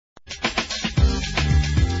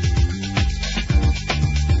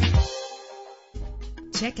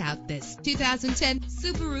Check out this 2010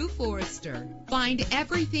 Subaru Forester. Find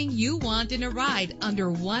everything you want in a ride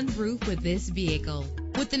under one roof with this vehicle.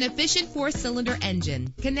 With an efficient 4-cylinder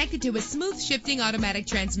engine connected to a smooth shifting automatic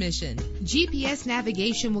transmission, GPS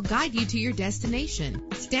navigation will guide you to your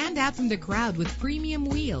destination. Stand out from the crowd with premium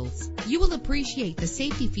wheels. You will appreciate the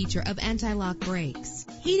safety feature of anti-lock brakes.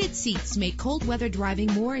 Heated seats make cold weather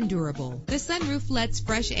driving more endurable. The sunroof lets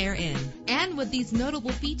fresh air in. And with these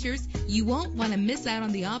notable features, you won't want to miss out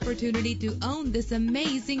on the opportunity to own this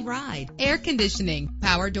amazing ride. Air conditioning,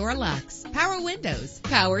 power door locks, power windows,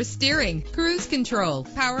 power steering, cruise control,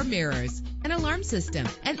 power mirrors, an alarm system,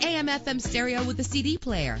 an AM/FM stereo with a CD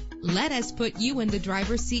player. Let us put you in the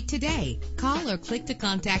driver's seat today. Call or click to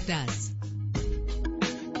contact us.